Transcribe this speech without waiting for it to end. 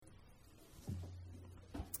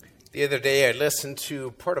The other day, I listened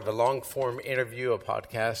to part of a long-form interview, a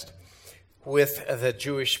podcast, with the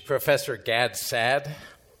Jewish professor Gad Saad.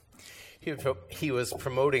 He was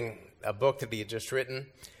promoting a book that he had just written.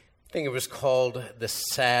 I think it was called The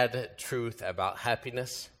Sad Truth About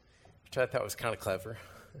Happiness, which I thought was kind of clever.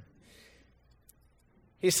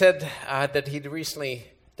 He said that he'd recently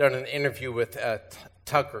done an interview with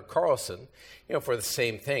Tucker Carlson, for the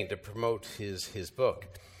same thing, to promote his book.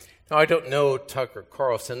 Now, I don't know Tucker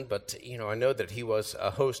Carlson, but, I know that he was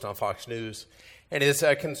a host on Fox News and is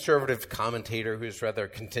a conservative commentator who's rather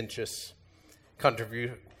contentious,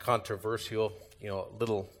 controversial, a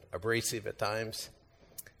little abrasive at times.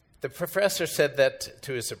 The professor said that,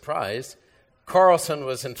 to his surprise, Carlson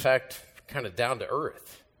was, in fact, kind of down to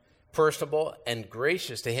earth, personable and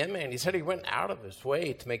gracious to him, and he said he went out of his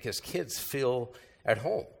way to make his kids feel at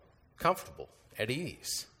home, comfortable, at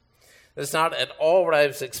ease. That's not at all what I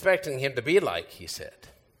was expecting him to be like, he said.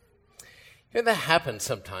 That happens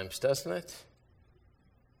sometimes, doesn't it?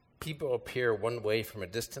 People appear one way from a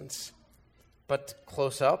distance, but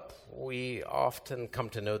close up, we often come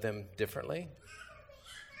to know them differently.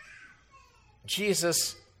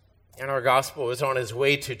 Jesus, in our gospel, was on his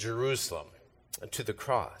way to Jerusalem, to the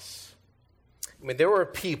cross. There were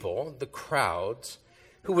people, the crowds,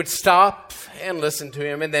 who would stop and listen to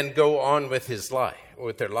him and then go on with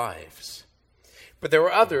their lives. But there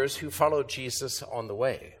were others who followed Jesus on the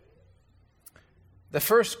way. The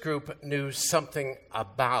first group knew something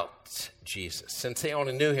about Jesus, since they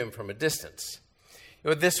only knew him from a distance.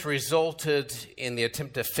 This resulted in the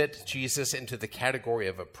attempt to fit Jesus into the category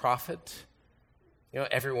of a prophet.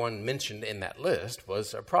 Everyone mentioned in that list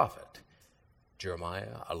was a prophet.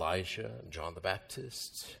 Jeremiah, Elijah, John the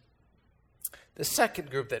Baptist. The second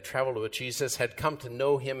group that traveled with Jesus had come to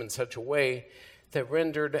know him in such a way that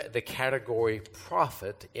rendered the category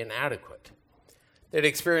prophet inadequate. They'd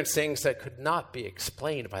experienced things that could not be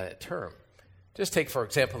explained by that term. Just take, for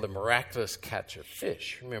example, the miraculous catch of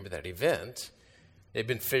fish. Remember that event? They'd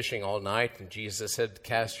been fishing all night, and Jesus said,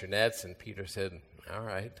 "Cast your nets," and Peter said, "All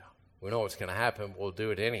right, we know what's going to happen. We'll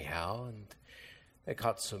do it anyhow." And they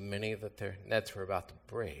caught so many that their nets were about to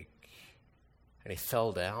break. And he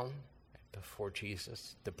fell down before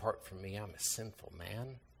Jesus. "Depart from me, I'm a sinful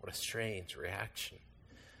man." What a strange reaction.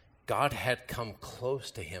 God had come close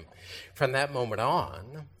to him. From that moment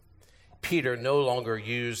on, Peter no longer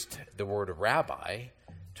used the word rabbi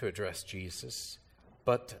to address Jesus,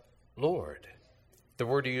 but Lord, the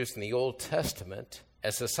word used in the Old Testament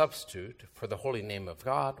as a substitute for the holy name of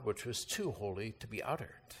God, which was too holy to be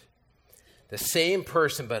uttered. The same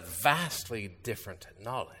person, but vastly different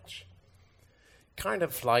knowledge. Kind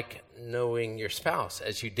of like knowing your spouse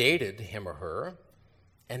as you dated him or her,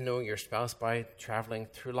 and knowing your spouse by traveling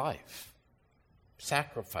through life,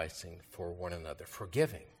 sacrificing for one another,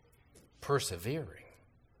 forgiving, persevering.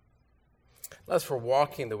 Unless we're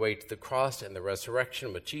walking the way to the cross and the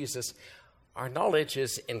resurrection with Jesus, our knowledge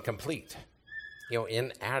is incomplete,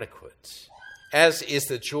 inadequate, as is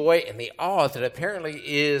the joy and the awe that apparently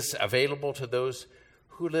is available to those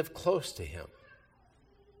who live close to him.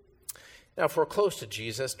 Now, if we're close to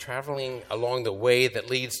Jesus, traveling along the way that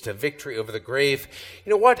leads to victory over the grave,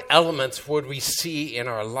 what elements would we see in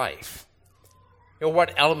our life?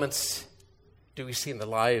 What elements do we see in the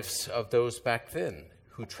lives of those back then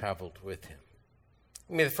who traveled with him?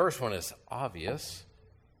 The first one is obvious,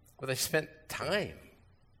 but they spent time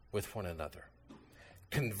with one another,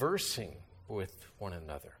 conversing with one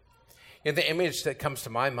another. The image that comes to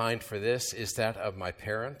my mind for this is that of my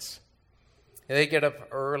parents. They get up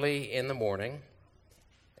early in the morning.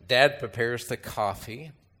 Dad prepares the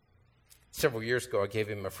coffee. Several years ago, I gave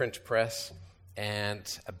him a French press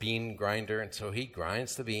and a bean grinder, and so he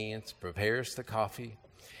grinds the beans, prepares the coffee,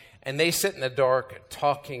 and they sit in the dark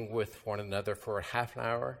talking with one another for a half an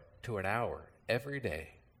hour to an hour every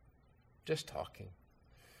day, just talking.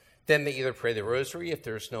 Then they either pray the rosary if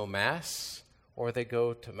there's no Mass, or they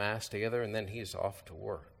go to Mass together, and then he's off to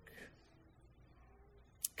work.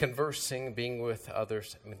 Conversing, being with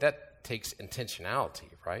others, that takes intentionality,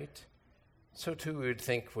 right? So too we would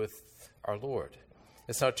think with our Lord.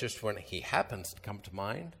 It's not just when he happens to come to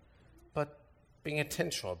mind, but being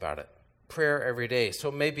intentional about it. Prayer every day. So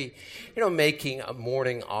maybe, making a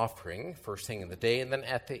morning offering first thing in the day, and then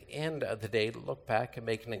at the end of the day, look back and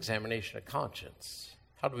make an examination of conscience.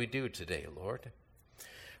 How do we do today, Lord?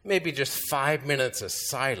 Maybe just 5 minutes of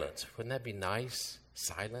silence. Wouldn't that be nice?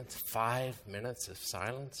 Silence, 5 minutes of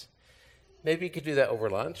silence. Maybe you could do that over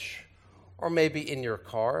lunch, or maybe in your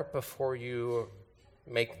car before you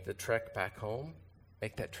make the trek back home.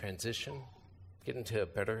 Make that transition, get into a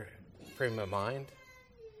better frame of mind.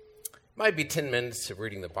 Might be 10 minutes of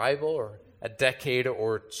reading the Bible or a decade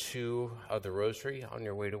or two of the rosary on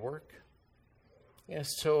your way to work.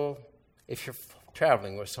 Yes, so if you're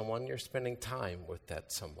traveling with someone, you're spending time with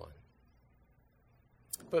that someone.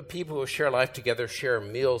 But people who share life together share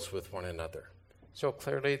meals with one another. So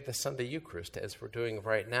clearly the Sunday Eucharist, as we're doing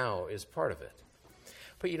right now, is part of it.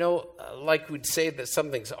 But like we'd say that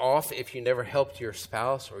something's off if you never helped your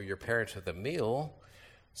spouse or your parents with a meal,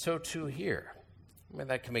 so too here. I mean,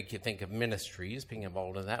 that can make you think of ministries, being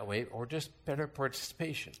involved in that way, or just better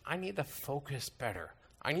participation. I need to focus better.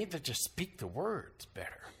 I need to just speak the words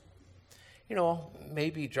better.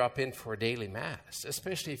 Maybe drop in for a daily mass,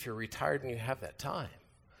 especially if you're retired and you have that time.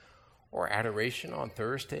 Or adoration on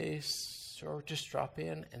Thursdays, or just drop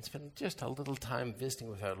in and spend just a little time visiting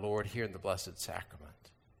with our Lord here in the Blessed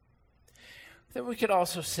Sacrament. Then we could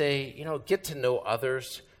also say, get to know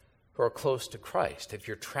others who are close to Christ. If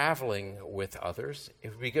you're traveling with others, it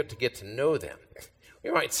would be good to get to know them.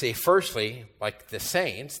 We might say, firstly, like the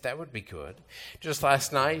saints, that would be good. Just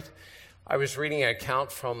last night, I was reading an account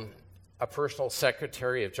from a personal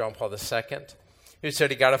secretary of John Paul II, who said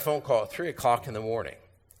he got a phone call at 3 o'clock in the morning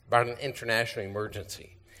about an international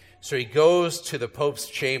emergency. So he goes to the Pope's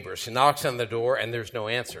chambers. He knocks on the door, and there's no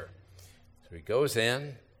answer. So he goes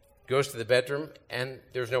in, goes to the bedroom, and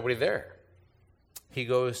there's nobody there. He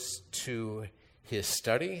goes to his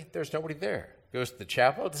study. There's nobody there. Goes to the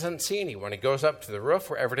chapel. Doesn't see anyone. He goes up to the roof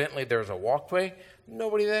where evidently there's a walkway.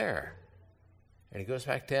 Nobody there. And he goes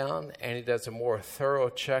back down and he does a more thorough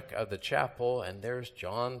check of the chapel. And there's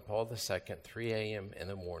John Paul II, 3 a.m. in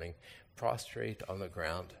the morning, prostrate on the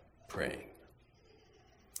ground praying.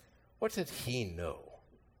 What did he know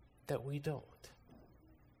that we don't?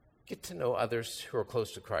 Get to know others who are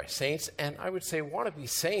close to Christ. Saints, and I would say want to be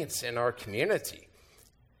saints in our community.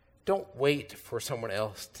 Don't wait for someone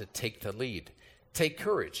else to take the lead. Take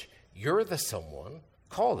courage. You're the someone.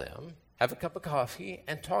 Call them, have a cup of coffee,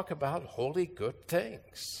 and talk about holy good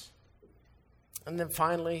things. And then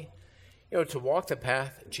finally, to walk the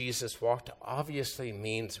path Jesus walked obviously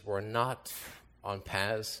means we're not on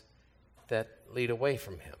paths that lead away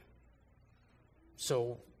from him.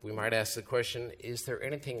 So we might ask the question, is there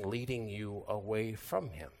anything leading you away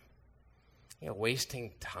from him?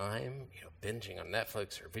 Wasting time, binging on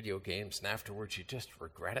Netflix or video games, and afterwards you just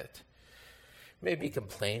regret it. Maybe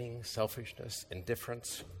complaining, selfishness,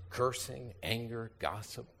 indifference, cursing, anger,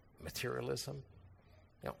 gossip, materialism.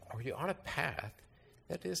 Are you on a path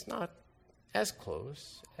that is not as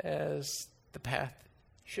close as the path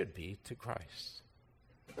should be to Christ?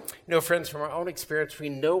 Friends, from our own experience, we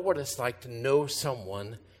know what it's like to know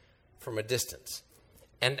someone from a distance.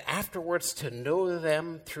 And afterwards, to know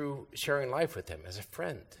them through sharing life with them as a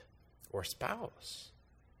friend or spouse.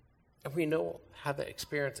 And we know how that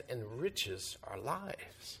experience enriches our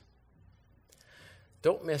lives.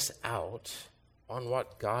 Don't miss out on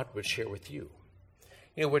what God would share with you,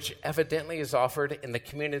 which evidently is offered in the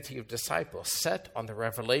community of disciples, set on the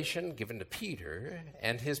revelation given to Peter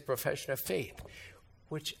and his profession of faith,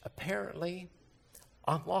 which apparently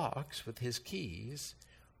unlocks with his keys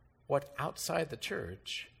what outside the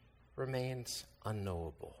church remains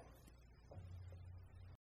unknowable.